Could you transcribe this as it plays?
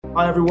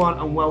Hi everyone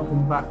and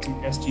welcome back to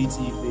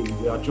SGTV.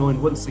 We are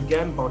joined once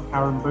again by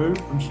Karen Boone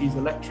from She's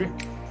Electric,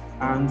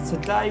 and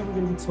today we're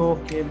going to be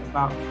talking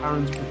about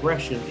Karen's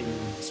progression in the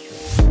industry.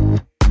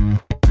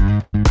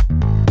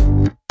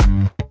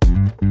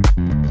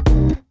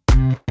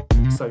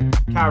 So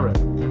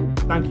Karen,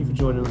 thank you for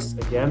joining us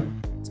again.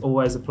 It's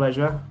always a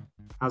pleasure,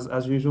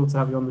 as usual, to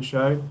have you on the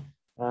show.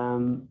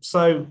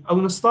 So I'm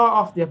going to start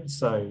off the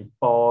episode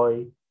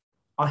by,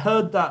 I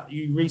heard that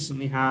you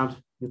recently had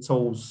your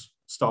tools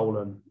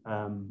stolen.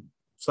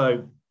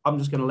 So I'm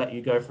just going to let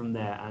you go from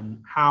there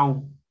and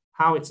how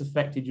it's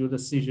affected your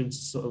decision to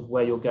sort of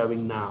where you're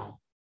going now.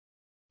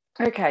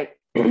 Okay.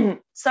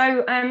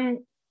 So I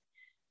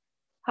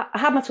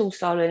had my tools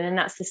stolen, and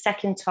that's the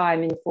second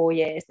time in 4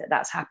 years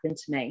that's happened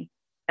to me.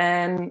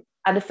 And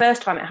the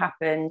first time it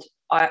happened,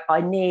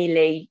 I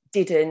nearly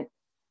didn't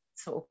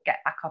sort of get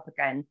back up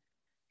again,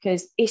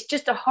 because it's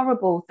just a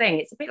horrible thing.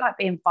 It's a bit like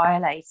being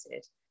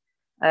violated.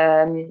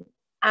 And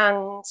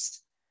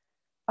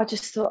I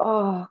just thought,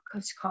 oh, I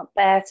just can't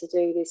bear to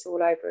do this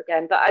all over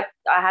again. But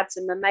I had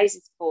some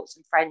amazing support,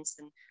 some friends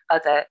and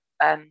other,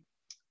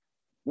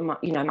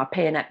 my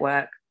peer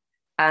network.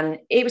 And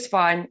it was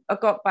fine. I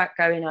got back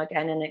going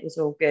again and it was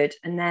all good.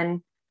 And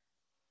then,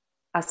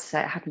 as I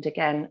say, it happened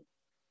again.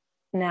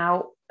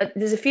 Now,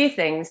 there's a few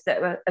things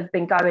that have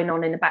been going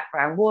on in the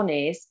background. One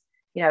is,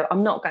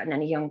 I'm not getting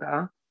any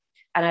younger.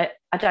 And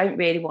I don't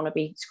really want to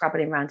be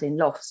scrabbling around in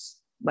lofts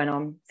when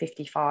I'm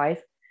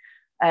 55.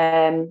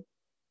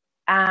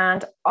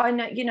 And I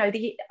know,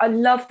 I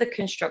love the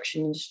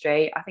construction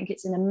industry. I think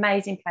it's an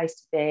amazing place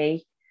to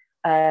be.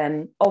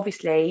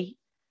 Obviously,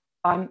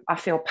 I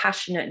feel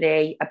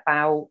passionately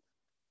about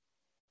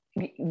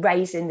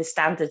raising the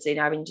standards in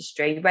our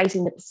industry,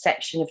 raising the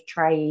perception of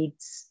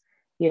trades,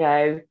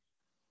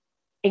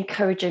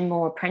 encouraging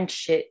more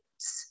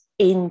apprenticeships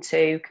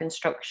into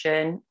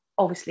construction.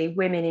 Obviously,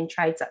 women in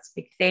trades, that's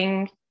a big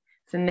thing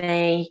for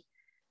me.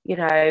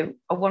 I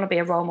want to be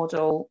a role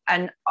model,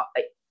 and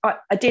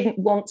I didn't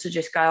want to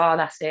just go, oh,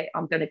 that's it,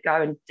 I'm going to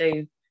go and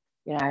do,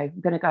 I'm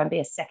going to go and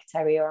be a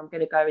secretary, or I'm going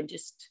to go and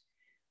just,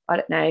 I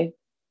don't know,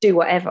 do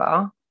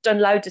whatever. Done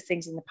loads of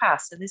things in the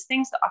past. So there's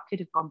things that I could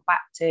have gone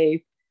back to.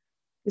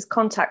 There's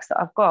contacts that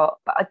I've got,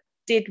 but I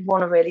did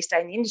want to really stay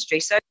in the industry.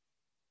 So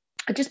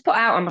I just put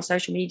out on my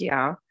social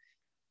media,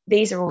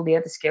 these are all the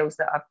other skills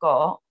that I've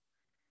got.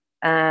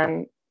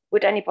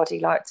 Would anybody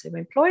like to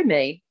employ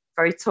me?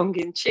 Very tongue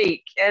in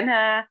cheek. And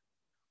I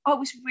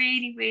was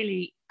really,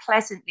 really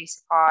pleasantly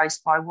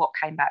surprised by what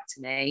came back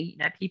to me.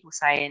 People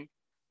saying,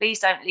 please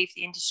don't leave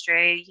the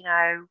industry,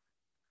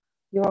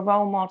 you're a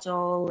role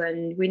model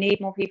and we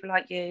need more people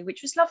like you,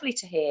 which was lovely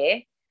to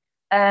hear.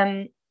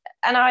 And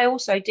I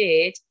also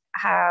did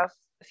have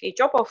a few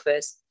job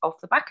offers off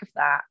the back of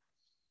that.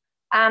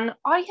 And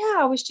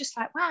I was just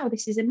like, wow,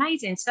 this is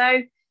amazing.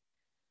 So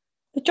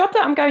the job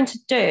that I'm going to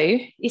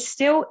do is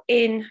still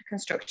in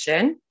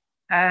construction,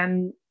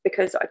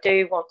 because I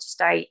do want to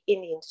stay in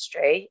the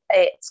industry.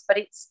 But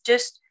it's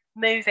just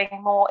moving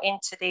more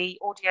into the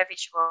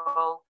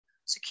audiovisual,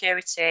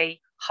 security,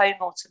 home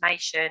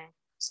automation,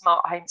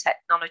 smart home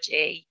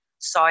technology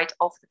side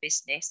of the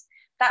business.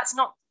 That's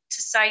not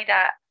to say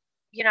that,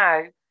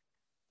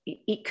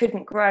 it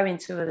couldn't grow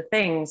into other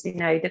things.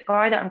 The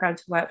guy that I'm going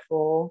to work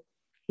for,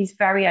 he's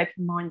very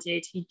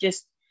open-minded.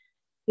 He's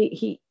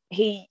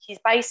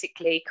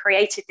basically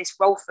created this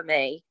role for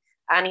me,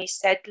 and he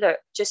said, look,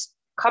 just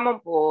come on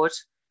board.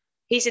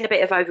 He's in a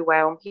bit of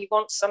overwhelm. He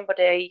wants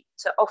somebody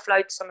to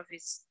offload some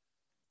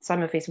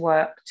of his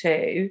work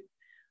too.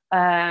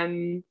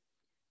 And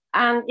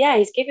yeah,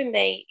 he's given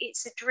me,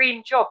 it's a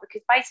dream job,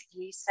 because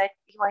basically he said,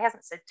 he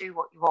hasn't said do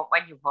what you want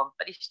when you want,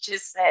 but he's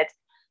just said,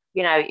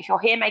 if you're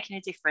here making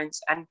a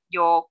difference and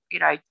you're,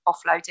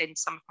 offloading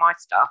some of my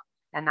stuff,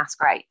 then that's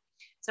great.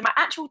 So my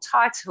actual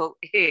title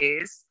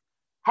is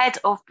Head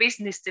of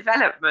Business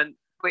Development,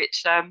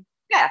 which,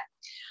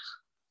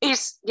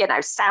 is,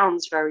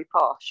 sounds very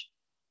posh.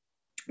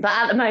 But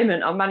at the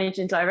moment, I'm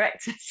managing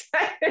director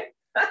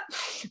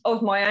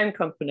of my own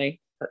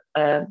company.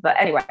 But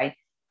anyway,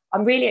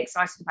 I'm really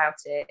excited about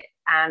it,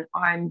 and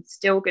I'm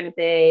still going to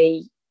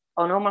be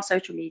on all my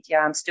social media.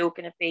 I'm still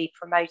going to be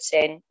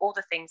promoting all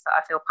the things that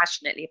I feel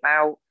passionately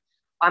about.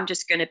 I'm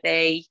just going to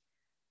be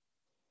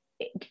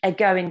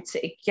going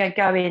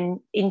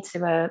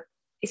into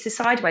it's a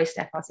sideways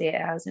step, I see it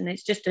as, and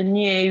it's just a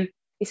new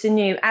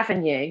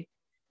avenue.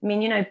 I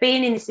mean,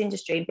 being in this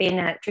industry, being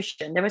an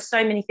electrician, there are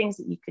so many things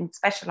that you can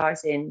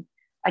specialize in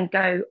and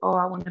go, oh,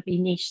 I want to be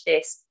niche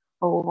this,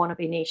 or I want to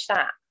be niche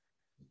that.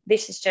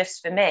 This is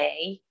just for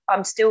me.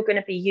 I'm still going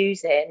to be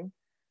using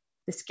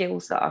the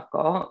skills that I've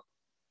got.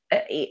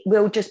 It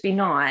will just be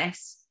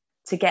nice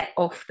to get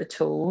off the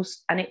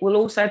tools, and it will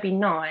also be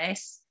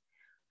nice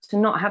to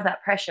not have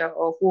that pressure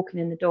of walking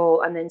in the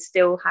door and then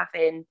still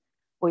having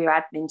all your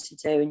admin to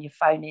do, and your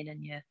phoning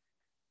and your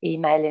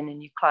emailing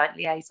and your client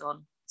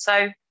liaison.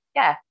 So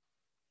yeah,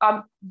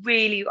 I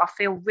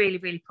feel really,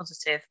 really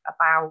positive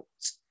about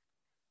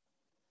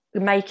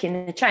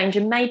making the change,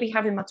 and maybe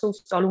having my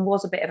tools stolen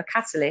was a bit of a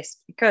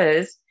catalyst,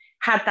 because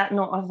had that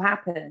not have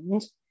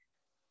happened,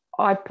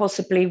 I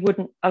possibly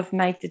wouldn't have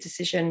made the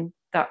decision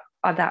that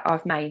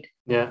I've made.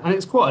 Yeah, and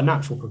it's quite a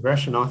natural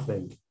progression, I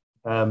think.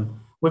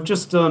 We've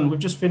just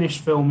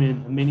finished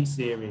filming a mini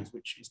series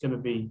which is going to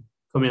be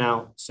coming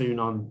out soon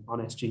on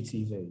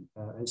SGTV.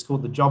 It's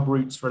called the Job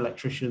Routes for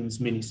Electricians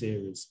mini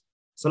series.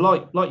 So,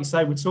 like you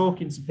say, we're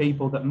talking to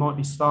people that might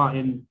be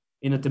starting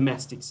in a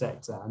domestic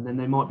sector, and then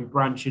they might be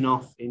branching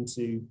off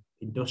into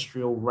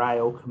industrial,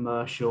 rail,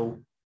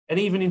 commercial, and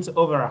even into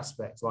other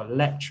aspects like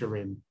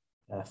lecturing,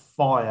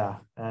 fire,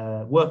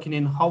 working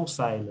in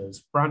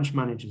wholesalers, branch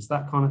managers,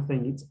 that kind of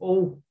thing. It's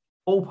all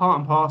part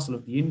and parcel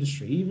of the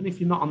industry. Even if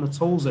you're not on the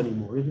tools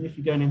anymore, even if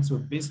you're going into a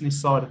business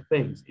side of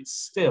things, it's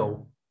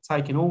still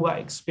taking all that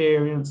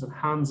experience and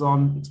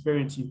hands-on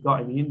experience you've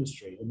got in the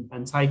industry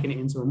and taking it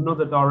into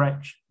another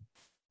direction,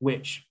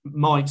 which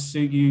might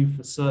suit you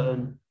for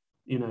certain,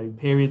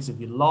 periods of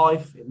your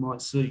life. It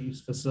might suit you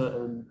for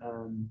certain,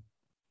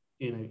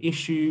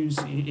 issues.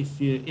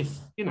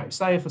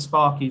 Say if a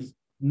Sparky's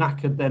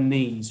knackered their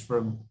knees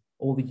from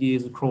all the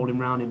years of crawling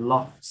around in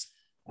lofts,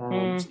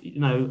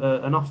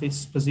 an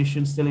office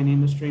position still in the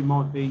industry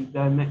might be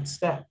their next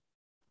step.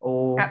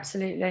 Or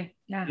absolutely,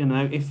 yeah.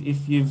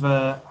 If you've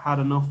had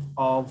enough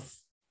of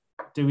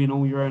doing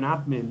all your own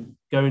admin,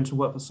 going to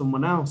work for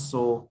someone else,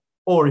 or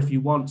if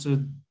you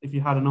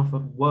had enough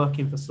of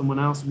working for someone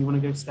else and you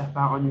want to go step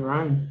out on your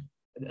own.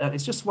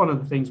 It's just one of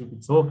the things we've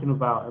been talking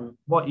about, and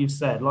what you've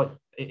said, like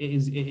it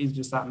is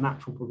just that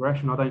natural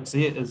progression. I don't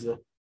see it as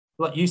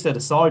like you said, a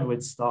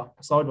sideways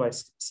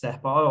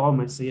step. I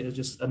almost see it as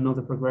just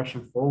another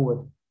progression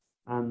forward.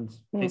 And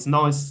it's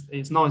nice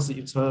that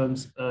you've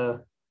turned a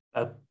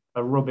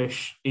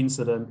rubbish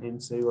incident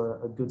into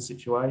a good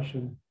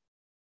situation.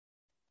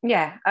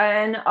 Yeah,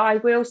 and I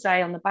will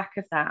say on the back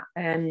of that,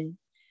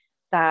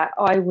 that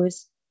I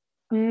was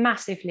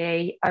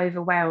massively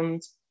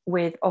overwhelmed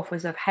with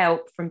offers of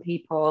help from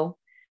people.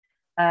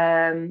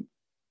 I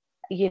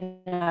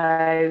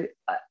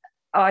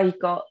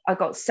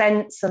got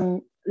sent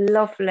some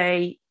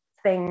lovely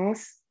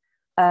things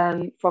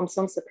from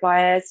some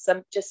suppliers,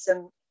 some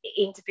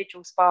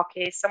individual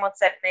Sparkies. Someone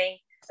sent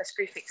me a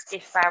Screwfix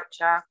gift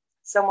voucher.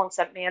 Someone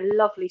sent me a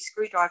lovely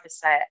screwdriver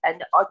set,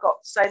 and I got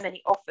so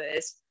many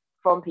offers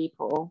from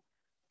people,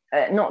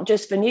 not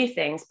just for new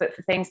things, but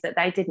for things that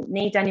they didn't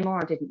need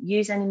anymore or didn't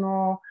use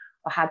anymore,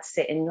 or had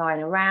sitting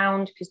lying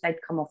around because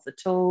they'd come off the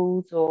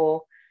tools,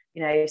 or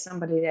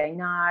somebody they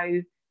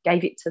know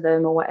gave it to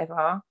them or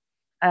whatever.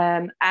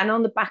 And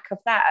on the back of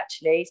that,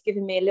 actually, it's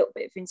given me a little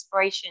bit of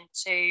inspiration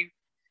to,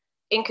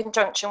 in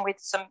conjunction with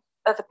some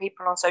other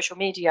people on social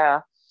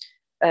media,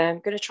 I'm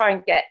going to try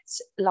and get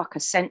like a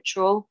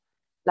central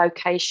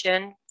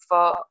location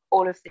for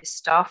all of this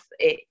stuff,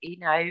 and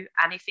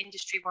if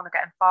industry want to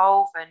get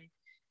involved and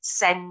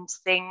send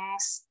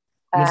things.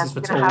 This is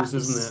for tools,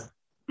 isn't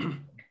it?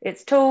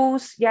 It's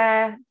tools,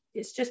 yeah.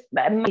 It's just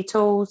mainly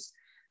tools,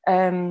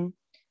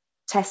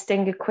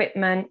 testing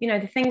equipment,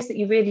 the things that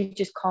you really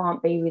just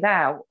can't be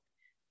without.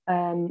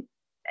 We're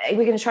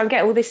going to try and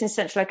get all this in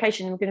central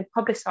location, and we're going to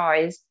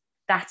publicise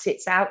that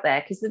it's out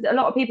there, because a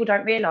lot of people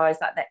don't realise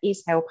that there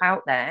is help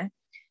out there.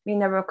 I mean,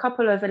 there were a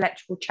couple of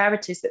electrical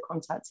charities that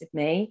contacted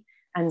me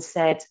and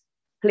said,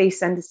 please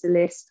send us a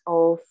list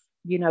of,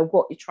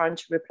 what you're trying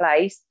to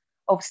replace.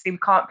 Obviously, we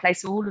can't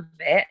place all of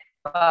it,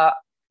 but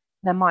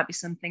there might be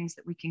some things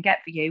that we can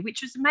get for you,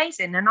 which was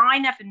amazing. And I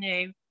never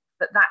knew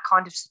that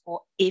kind of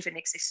support even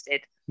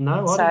existed.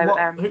 No, what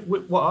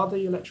are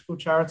the electrical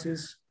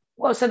charities?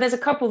 Well, so there's a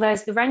couple.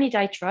 There's the Rainy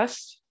Day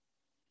Trust,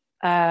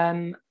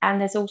 and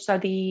there's also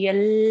the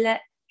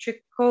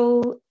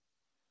Electrical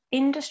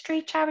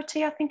Industry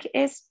Charity, I think it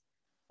is.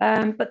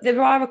 But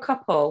there are a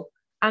couple,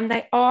 and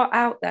they are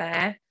out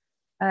there.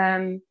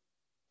 And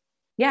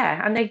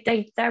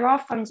there are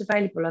funds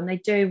available, and they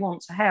do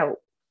want to help.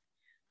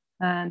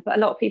 But a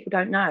lot of people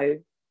don't know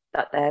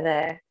that they're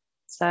there.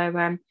 So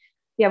we're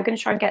going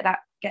to try and get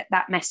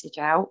that message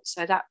out.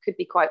 So that could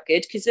be quite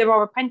good, because there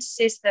are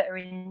apprentices that are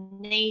in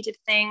need of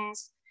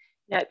things.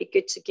 It'd be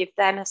good to give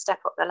them a step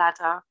up the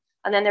ladder.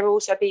 And then there are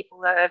also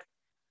people that are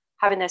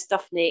having their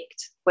stuff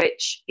nicked,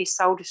 which is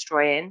soul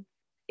destroying.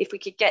 If we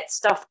could get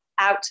stuff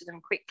out to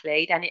them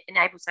quickly, then it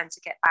enables them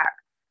to get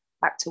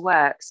back to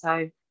work.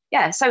 So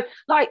yes,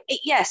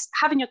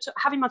 having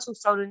my tools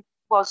stolen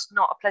was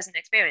not a pleasant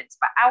experience,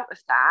 but out of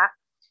that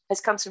has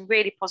come some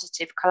really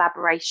positive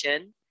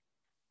collaboration,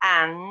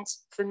 and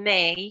for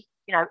me,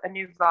 a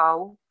new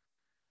role,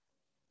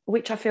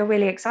 which I feel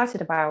really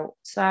excited about.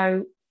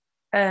 So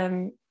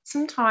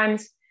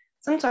sometimes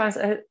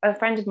a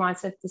friend of mine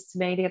said this to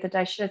me the other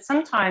day. She said,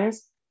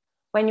 sometimes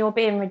when you're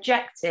being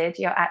rejected,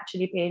 you're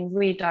actually being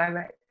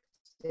redirected.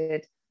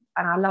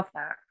 And I love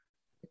that.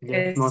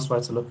 Yeah, nice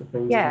way to look at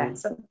things. Yeah,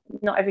 so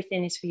not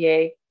everything is for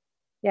you.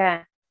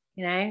 Yeah,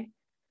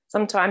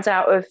 sometimes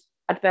out of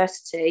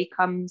adversity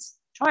comes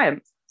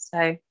triumph.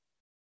 So,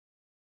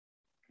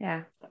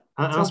 yeah.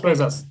 And I suppose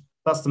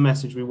that's the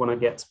message we want to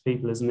get to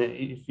people, isn't it?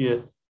 If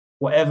you,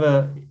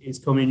 whatever is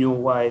coming your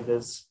way,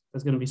 there's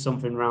going to be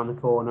something around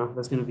the corner.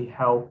 There's going to be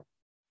help.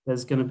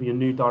 there's going to be a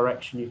new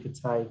direction you could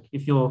take.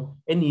 If you're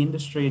in the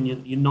industry and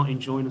you're not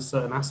enjoying a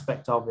certain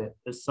aspect of it,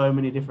 there's so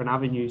many different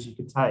avenues you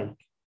could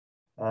take.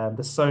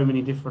 There's so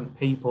many different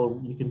people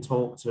you can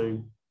talk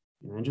to,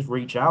 and just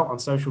reach out on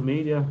social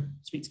media,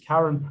 speak to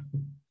Karen.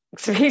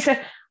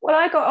 Well,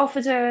 I got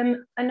offered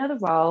another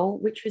role,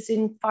 which was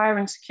in fire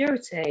and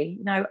security,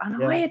 and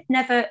I had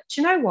never,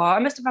 do you know what? I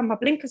must have had my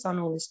blinkers on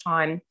all this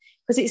time,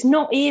 because it's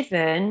not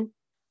even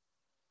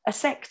a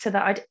sector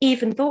that I'd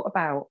even thought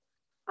about.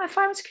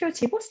 Fire and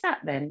security, what's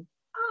that then?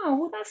 Oh,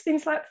 well, that's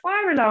things like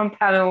fire alarm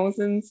panels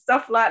and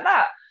stuff like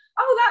that.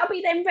 Oh, that'll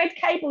be them red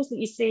cables that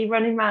you see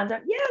running around. Yeah,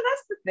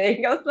 that's the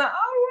thing. I was like,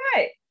 oh,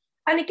 right.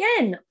 And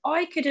again,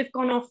 I could have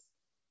gone off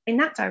in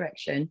that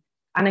direction,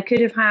 and I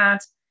could have had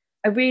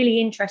a really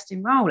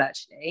interesting role,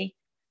 actually,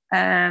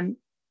 getting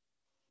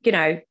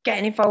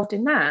involved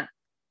in that.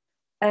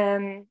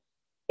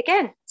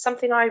 Again,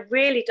 something I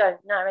really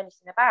don't know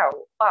anything about,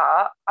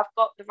 but I've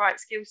got the right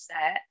skill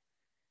set,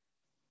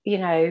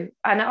 and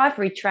I've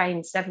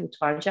retrained several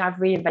times. I've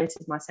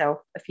reinvented myself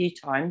a few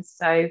times.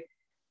 So,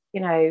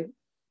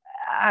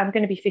 I'm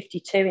going to be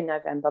 52 in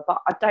November,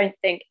 but I don't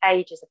think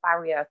age is a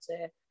barrier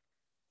to,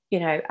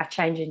 a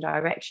change in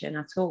direction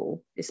at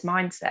all. It's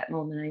mindset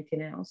more than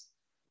anything else.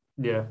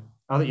 Yeah,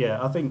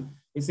 I think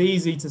it's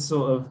easy to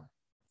sort of,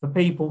 for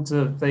people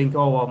to think,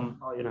 oh,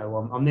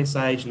 I'm this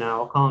age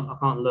now, I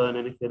can't learn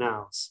anything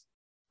else.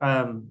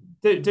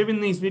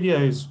 Doing these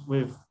videos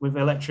with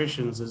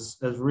electricians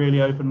has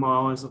really opened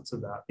my eyes up to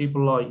that.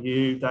 People like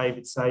you,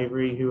 David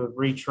Savory, who have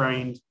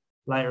retrained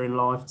later in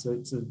life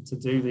to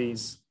do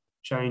these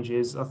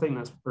changes. I think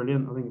that's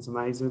brilliant. I think it's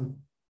amazing,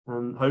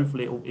 and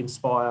hopefully it will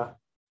inspire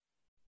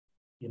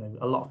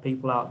a lot of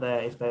people out there,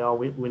 if they are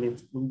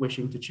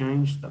wishing to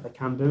change, that they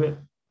can do it.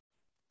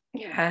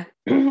 Yeah,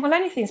 well,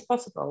 anything's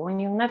possible,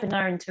 and you'll never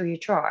know until you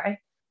try.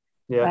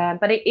 Yeah.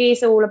 But it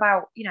is all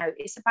about,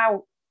 it's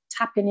about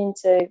tapping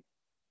into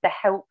the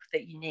help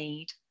that you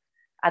need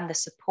and the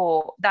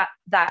support that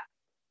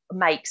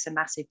makes a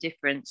massive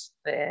difference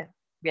there.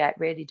 Yeah, it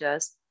really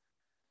does.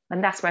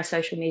 And that's where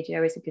social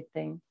media is a good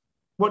thing.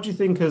 What do you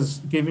think has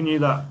given you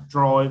that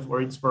drive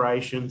or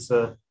inspiration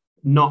to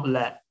not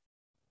let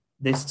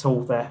this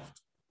tool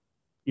theft,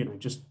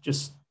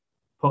 just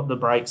put the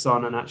brakes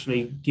on and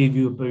actually give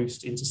you a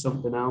boost into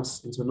something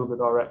else, into another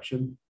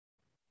direction?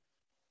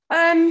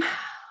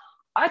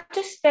 I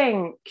just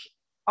think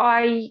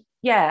it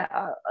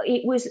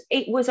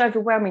was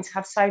overwhelming to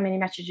have so many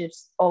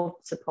messages of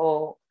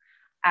support,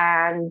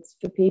 and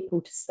for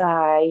people to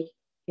say,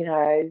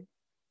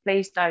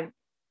 please don't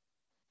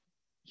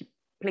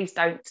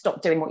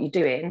stop doing what you're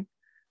doing.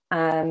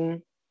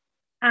 And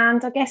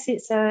I guess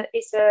it's a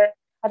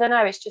I don't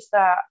know, it's just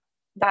that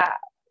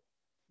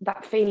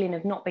feeling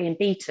of not being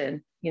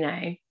beaten.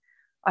 I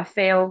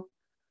feel,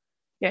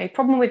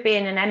 problem with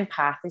being an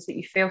empath is that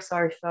you feel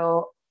sorry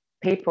for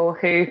people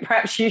who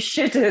perhaps you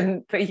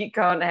shouldn't, but you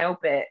can't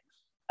help it.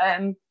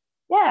 I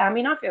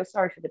feel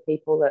sorry for the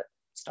people that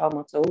star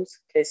models,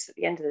 because at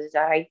the end of the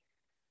day,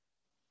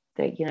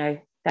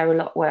 they're a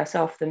lot worse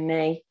off than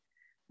me.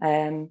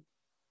 I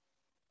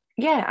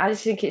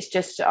just think it's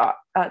just I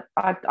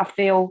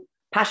feel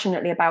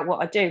passionately about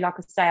what I do. Like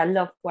I say, I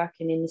love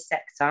working in the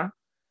sector,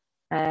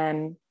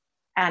 and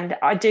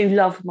I do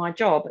love my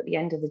job at the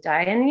end of the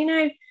day.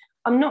 And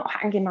I'm not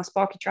hanging my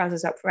sparky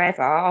trousers up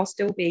forever. I'll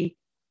still be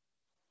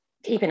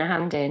keeping a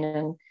hand in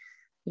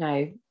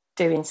and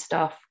doing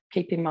stuff,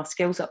 keeping my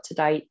skills up to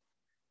date,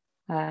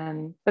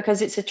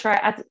 because it's a trade.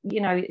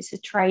 It's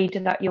a trade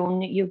that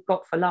you've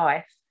got for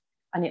life,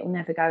 and it will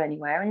never go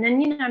anywhere. And then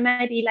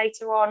maybe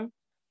later on,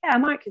 I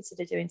might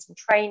consider doing some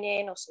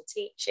training or some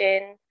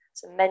teaching,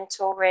 some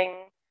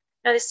mentoring.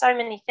 There's so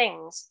many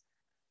things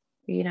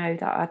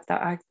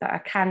that I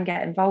can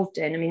get involved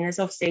in. I mean, there's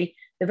obviously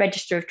the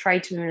Register of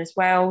Tradesmen as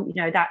well.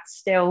 That's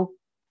still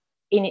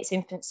in its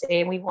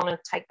infancy, and we want to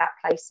take that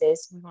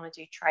places. We want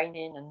to do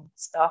training and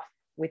stuff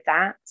with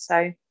that.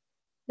 So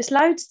there's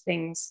loads of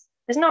things.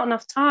 There's not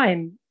enough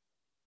time.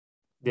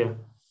 Yeah.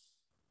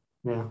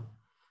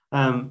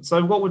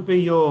 So what would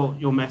be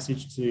your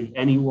message to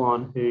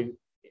anyone who,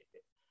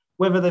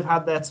 whether they've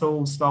had their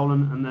tools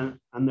stolen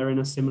and they're in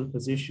a similar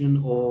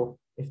position, or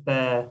if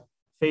they're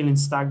feeling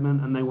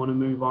stagnant and they want to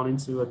move on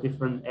into a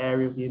different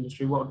area of the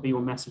industry, what would be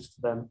your message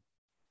to them?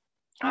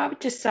 I would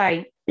just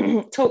say,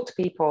 talk to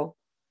people,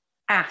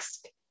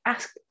 ask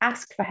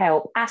for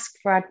help, ask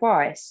for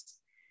advice,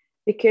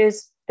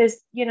 because there's,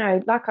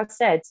 like I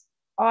said,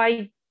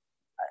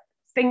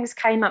 things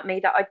came at me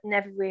that I'd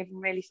never even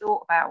really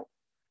thought about.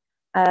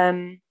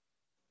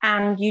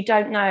 And you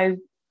don't know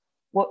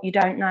what you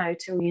don't know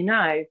till you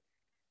know.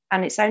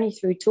 And it's only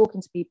through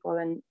talking to people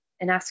and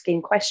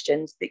asking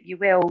questions that you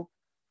will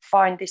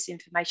find this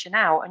information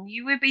out. And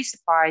you will be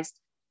surprised.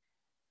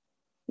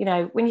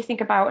 When you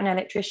think about an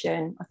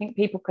electrician, I think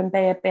people can be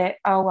a bit,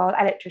 oh, well,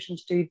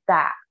 electricians do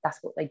that. That's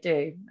what they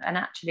do. And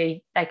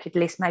actually, they could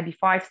list maybe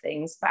 5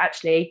 things, but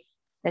actually,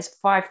 there's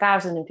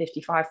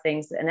 5,055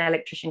 things that an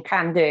electrician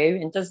can do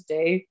and does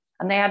do.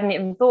 And they hadn't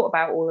even thought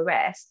about all the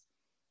rest,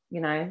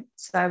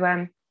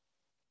 So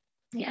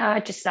Yeah, I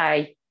just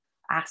say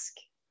ask.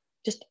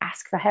 Just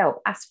ask for help,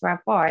 ask for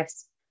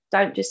advice.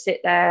 Don't just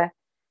sit there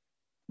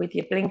with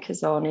your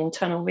blinkers on in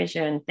tunnel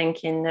vision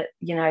thinking that,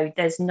 you know,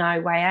 there's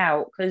no way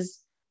out, because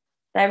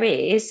there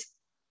is,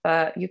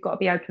 but you've got to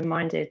be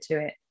open-minded to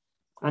it.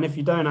 And if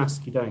you don't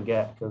ask, you don't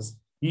get, because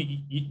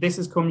this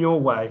has come your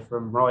way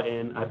from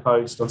writing a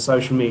post on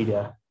social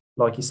media,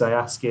 like you say,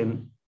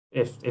 asking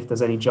if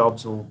there's any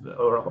jobs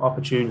or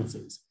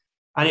opportunities.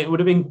 And it would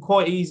have been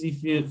quite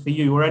easy for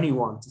you or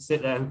anyone to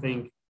sit there and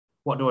think,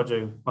 what do I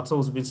do? My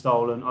tools have been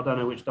stolen. I don't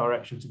know which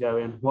direction to go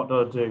in. What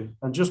do I do?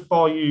 And just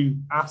by you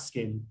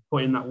asking,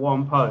 putting that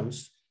one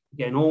post,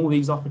 getting all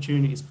these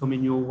opportunities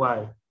coming your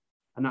way.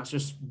 And that's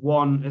just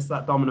one, it's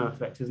that domino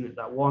effect, isn't it?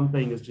 That one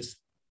thing has just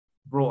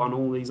brought on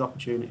all these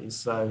opportunities.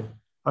 So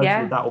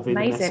hopefully that will be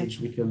amazing. The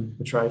message we can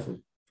portray,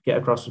 get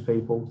across to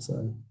people.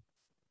 So,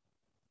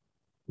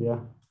 yeah.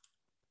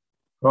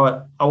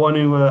 Right. I want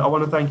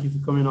to thank you for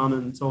coming on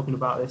and talking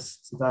about this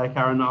today,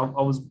 Karen.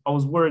 I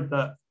was worried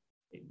that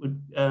it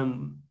would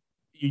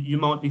you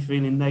might be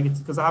feeling negative,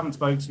 because I haven't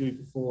spoken to you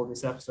before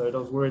this episode. I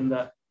was worried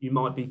that you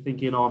might be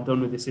thinking, oh, I'm done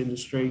with this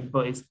industry.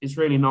 But it's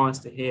really nice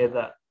to hear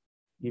that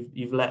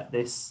you've let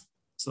this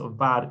sort of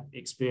bad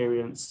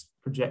experience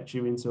project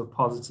you into a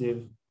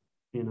positive,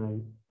 you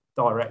know,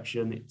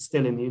 direction. It's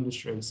still in the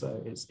industry,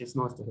 so it's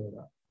nice to hear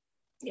that.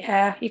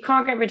 Yeah, you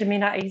can't get rid of me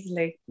that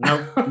easily.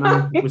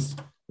 No,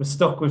 we're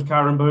stuck with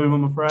Karen Boom,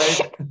 I'm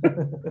afraid.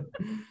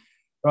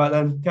 Right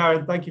then,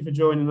 Karen, thank you for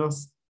joining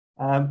us.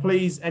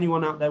 Please,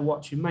 anyone out there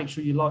watching, make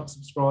sure you like,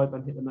 subscribe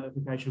and hit the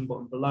notification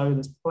button below.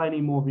 There's plenty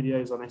more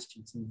videos on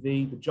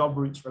SGTV, the Job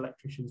Routes for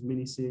Electricians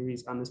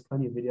mini-series, and there's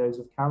plenty of videos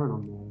of Karen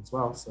on there as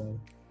well. So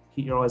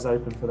keep your eyes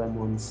open for them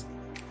ones.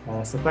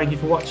 So thank you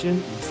for watching,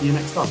 and see you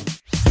next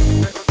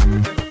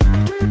time.